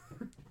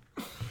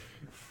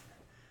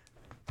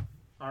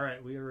All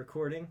right, we are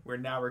recording. We're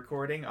now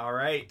recording. All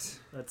right.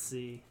 Let's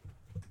see.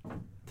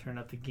 Turn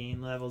up the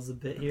gain levels a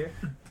bit here.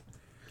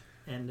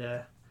 And,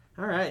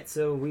 all right,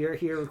 so we are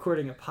here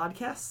recording a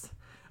podcast.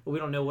 We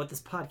don't know what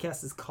this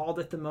podcast is called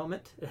at the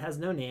moment. It has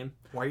no name.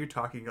 Why are you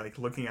talking, like,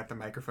 looking at the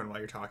microphone while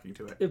you're talking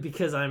to it?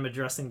 Because I'm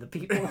addressing the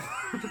people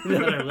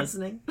that are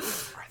listening. Are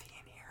they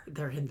in here?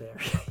 They're in there.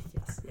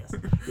 Yes.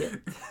 Yeah.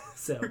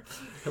 So,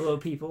 hello,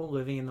 people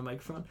living in the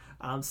microphone.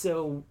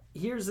 So,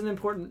 here's an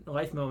important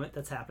life moment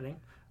that's happening.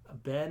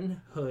 Ben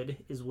Hood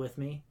is with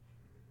me,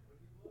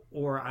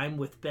 or I'm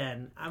with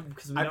Ben.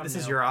 This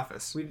is your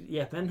office.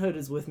 Ben Hood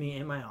is with me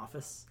in my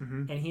office,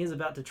 and he is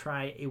about to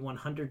try a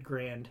 100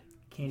 grand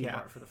candy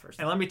bar for the first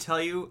time. And let me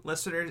tell you,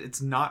 listeners,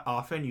 it's not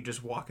often you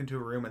just walk into a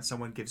room and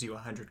someone gives you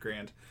 100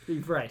 grand.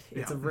 Right.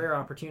 It's a rare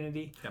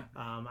opportunity. Yeah.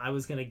 I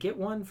was going to get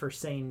one for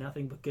saying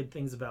nothing but good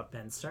things about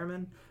Ben's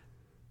sermon,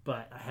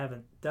 but I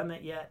haven't done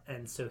that yet,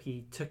 and so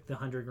he took the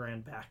 100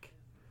 grand back.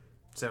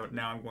 So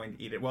now I'm going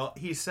to eat it. Well,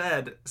 he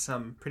said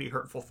some pretty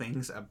hurtful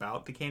things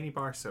about the candy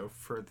bar, so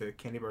for the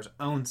candy bar's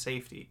own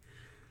safety,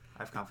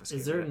 I've confiscated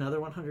it. Is there another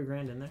 100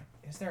 grand in there?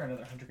 Is there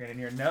another 100 grand in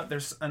here? No,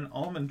 there's an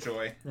Almond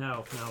Joy.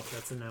 No,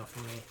 that's a no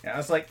for me. Yeah, I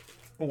was like,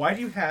 why do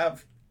you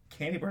have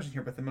candy bars in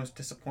here but the most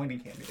disappointing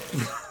candy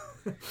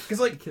bars?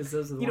 Because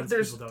those are the ones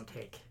people don't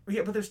take.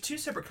 Yeah, but there's two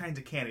separate kinds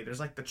of candy. There's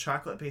like the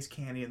chocolate-based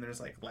candy, and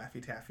there's like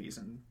Laffy Taffies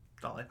and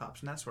lollipops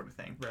and that sort of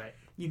thing. Right.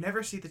 You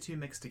never see the two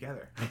mixed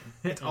together.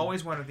 It's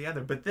always one or the other.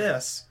 But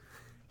this,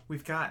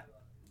 we've got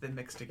them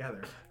mixed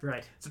together.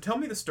 Right. So tell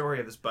me the story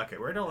of this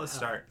bucket. Where did all this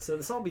start? So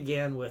this all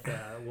began with,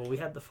 we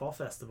had the Fall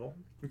Festival.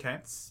 Okay.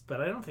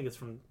 But I don't think it's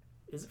from...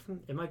 Is it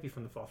from... It might be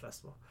from the Fall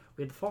Festival.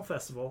 We had the Fall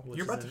Festival, which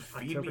You're about is to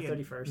feed October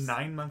me 31st. a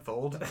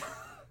 9-month-old?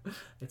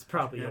 It's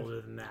probably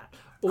older than that.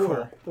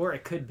 Cool. Or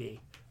it could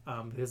be.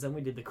 Because then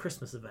we did the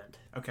Christmas event.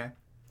 Okay.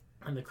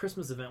 And the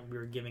Christmas event, we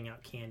were giving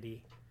out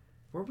candy.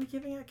 Were we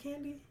giving out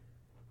candy?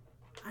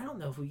 I don't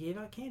know if we gave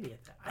out candy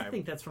at that. I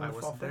think that's from the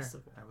Fall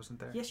Festival. I wasn't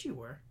there. Yes, you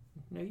were.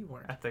 No, you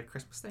weren't. At the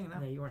Christmas thing, no?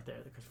 No, you weren't there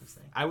at the Christmas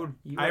thing.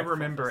 I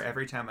remember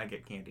every time I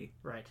get candy.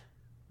 Right.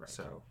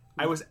 So,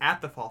 I was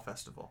at the Fall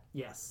Festival.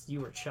 Yes, you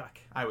were Chuck.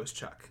 I was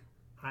Chuck.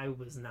 I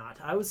was not.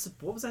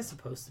 What was I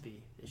supposed to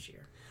be this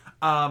year?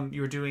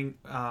 You were doing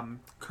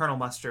Colonel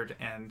Mustard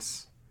and...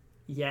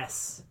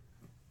 Yes.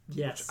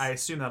 Which I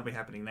assume that'll be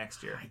happening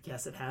next year. I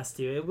guess it has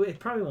to. It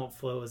probably won't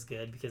flow as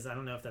good because I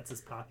don't know if that's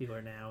as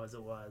popular now as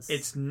it was.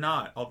 It's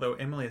not, although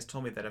Emily has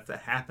told me that if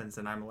that happens,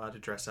 then I'm allowed to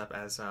dress up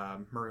as a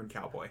Maroon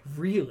Cowboy.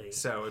 Really?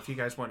 So if you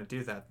guys want to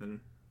do that,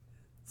 then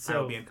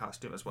I'll be in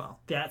costume as well.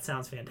 That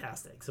sounds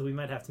fantastic. So we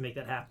might have to make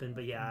that happen.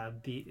 But yeah,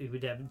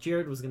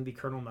 Jared was going to be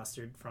Colonel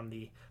Mustard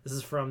this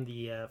is from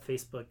the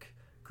Facebook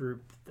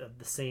group,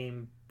 the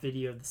same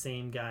video of the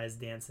same guys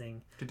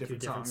dancing to a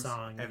different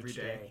song every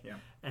day. Yeah.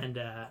 And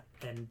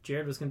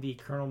Jared was going to be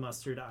Colonel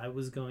Mustard. I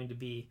was going to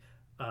be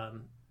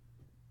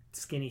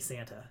Skinny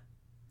Santa.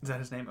 Is that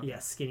his name? Okay.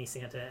 Yes, Skinny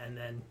Santa. And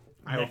then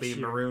I will be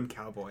Maroon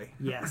Cowboy.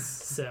 Yes.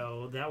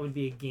 So that would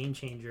be a game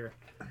changer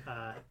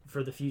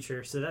for the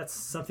future. So that's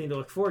something to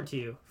look forward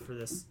to for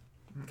this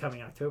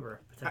coming October,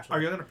 potentially.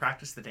 Are you going to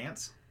practice the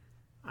dance?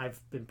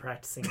 I've been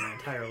practicing my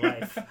entire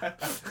life.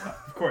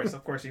 Of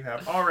course you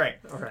have. All right.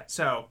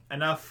 So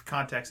enough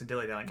context and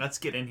dilly-dallying. Let's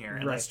get in here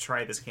and let's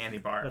try this candy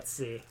bar. Let's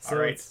see. So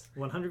it's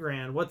 100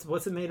 grand.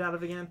 What's it made out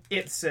of again?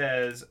 It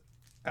says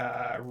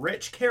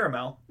rich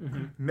caramel,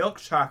 milk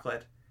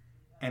chocolate,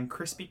 and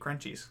crispy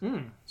crunchies.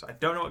 So I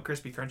don't know what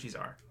crispy crunchies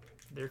are.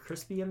 They're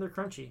crispy and they're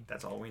crunchy.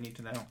 That's all we need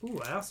to know.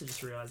 Ooh, I also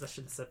just realized I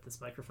should have set this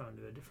microphone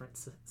to a different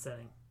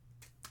setting.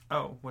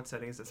 Oh, what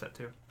setting is it set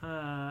to?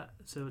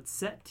 So it's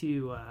set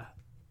to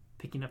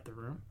picking up the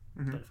room.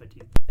 But if I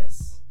do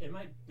this, it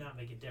might not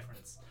make a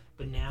difference.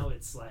 But now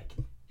it's like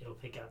it'll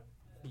pick up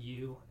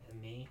you and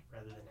me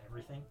rather than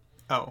everything.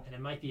 Oh. And it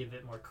might be a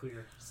bit more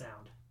clear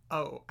sound.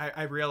 Oh,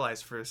 I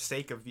realized for the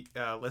sake of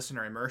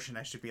listener immersion,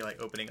 I should be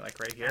like opening it like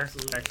right here,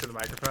 next to the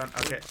microphone.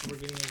 Okay. We're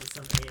getting into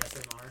some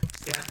ASMR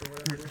stuff or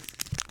whatever it is.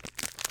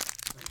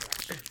 Oh my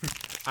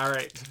gosh. All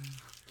right.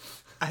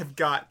 I've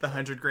got the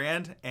 100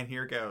 grand, and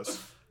here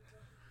goes.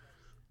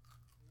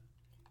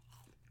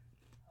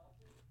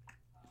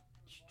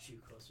 Chew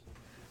closer.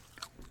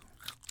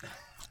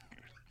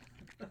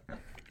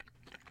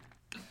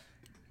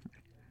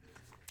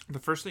 The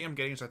first thing I'm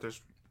getting is that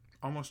there's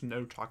almost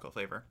no chocolate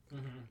flavor.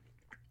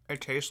 It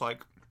tastes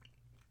like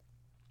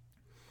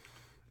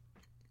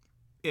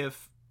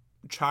if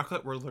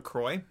chocolate were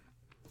LaCroix,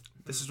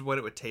 this is what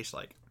it would taste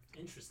like.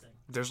 Interesting.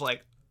 There's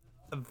like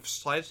a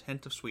slight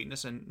hint of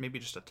sweetness and maybe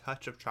just a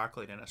touch of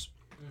chocolatiness.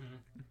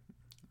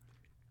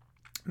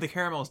 The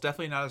caramel is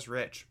definitely not as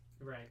rich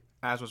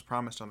as was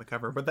promised on the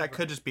cover, but that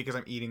could just be because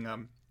I'm eating a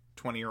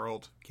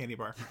 20-year-old candy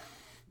bar.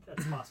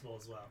 That's possible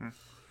as well.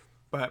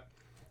 But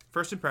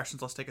first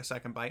impressions, let's take a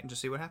second bite and just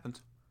see what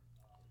happens.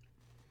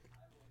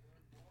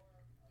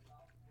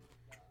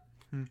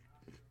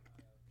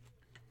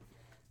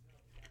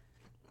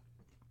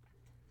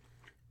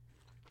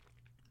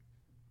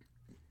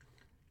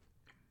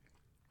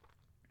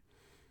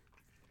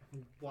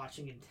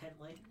 Watching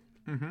intently.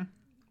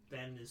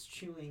 Ben is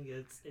chewing.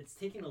 It's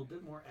taking a little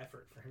bit more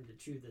effort for him to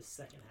chew this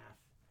second half,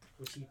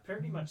 which he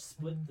pretty much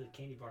split the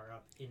candy bar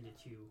up into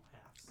 2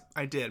 halves.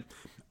 I did.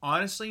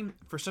 Honestly,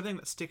 for something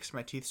that sticks to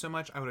my teeth so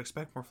much, I would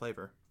expect more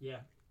flavor. Yeah.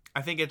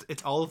 I think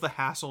it's all of the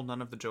hassle,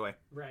 none of the joy.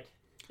 Right.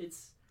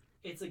 It's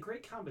a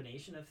great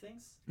combination of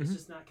things. It's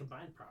just not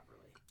combined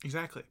properly.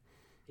 Exactly.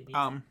 It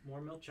needs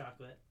more milk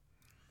chocolate.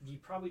 You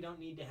probably don't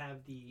need to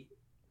have the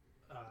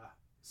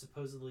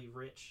supposedly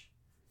rich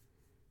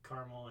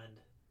caramel and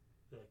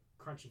the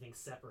crunchy things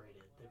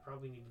separated. They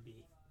probably need to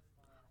be.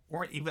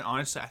 Or even,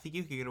 honestly, I think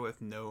you could get away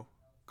with no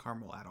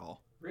caramel at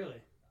all.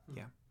 Really?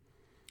 Yeah.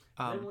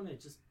 Then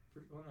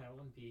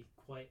wouldn't be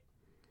quite.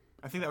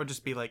 I think that would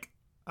just be like,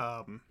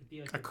 it'd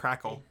be like a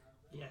crackle.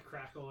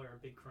 Crackle or a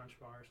big crunch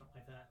bar or something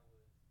like that.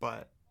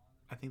 But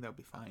I think that would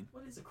be fine.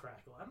 What is a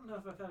crackle? I don't know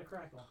if I've had a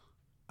crackle.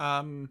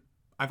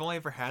 I've only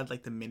ever had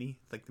like the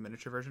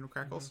miniature version of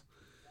crackles.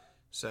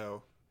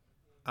 So,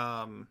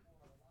 so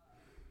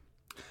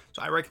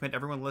I recommend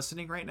everyone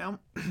listening right now,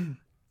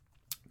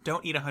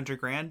 don't eat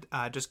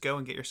 $100,000. Just go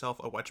and get yourself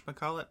a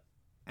whatchamacallit,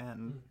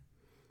 and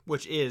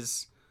which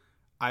is,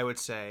 I would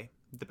say,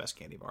 the best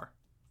candy bar.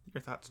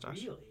 Your thoughts,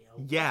 Josh? Really?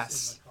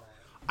 Yes.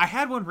 I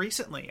had one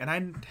recently, and I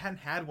hadn't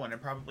had one in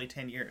probably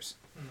 10 years.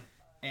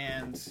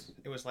 And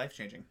it was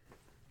life-changing.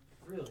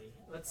 Really?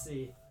 Let's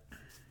see.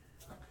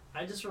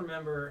 I just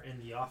remember in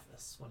The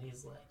Office when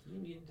he's like,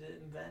 you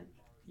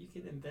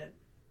can invent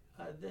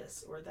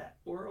this or that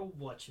or a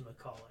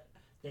whatchamacallit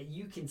that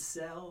you can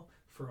sell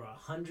for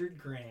 $100,000,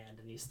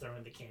 and he's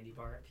throwing the candy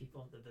bar at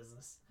people in the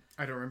business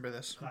I don't remember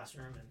this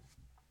classroom. And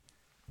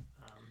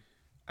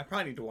I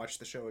probably need to watch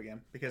the show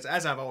again, because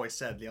as I've always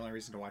said, the only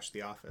reason to watch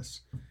The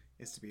Office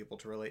is to be able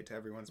to relate to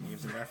everyone's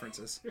memes and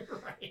references.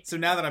 Right. So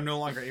now that I'm no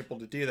longer able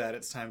to do that,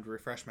 it's time to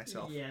refresh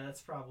myself. Yeah,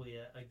 that's probably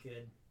a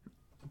good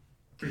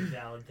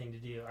valid thing to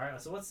do. All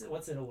right, so what's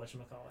in a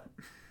whatchamacallit?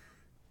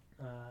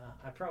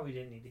 I probably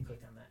didn't need to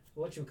click on that.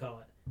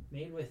 Whatchamacallit?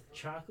 Made with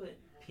chocolate,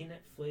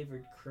 peanut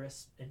flavored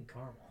crisp, and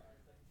caramel.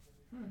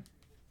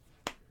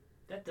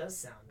 That does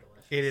sound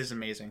delicious. It is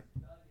amazing.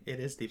 It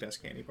is the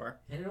best candy bar.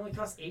 And it only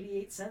costs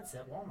 88 cents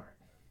at Walmart.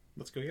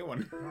 Let's go get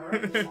one. All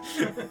right.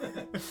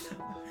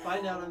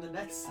 Find out on the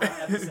next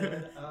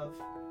episode of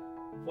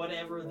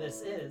whatever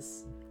this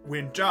is.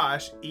 When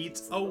Josh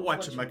eats a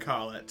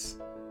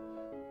whatchamacallit.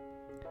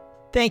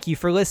 Thank you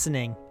for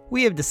listening.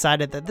 We have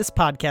decided that this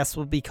podcast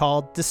will be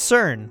called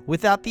Discern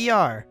without the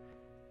R.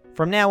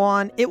 From now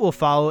on, it will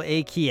follow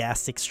a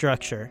chiastic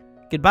structure.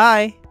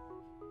 Goodbye.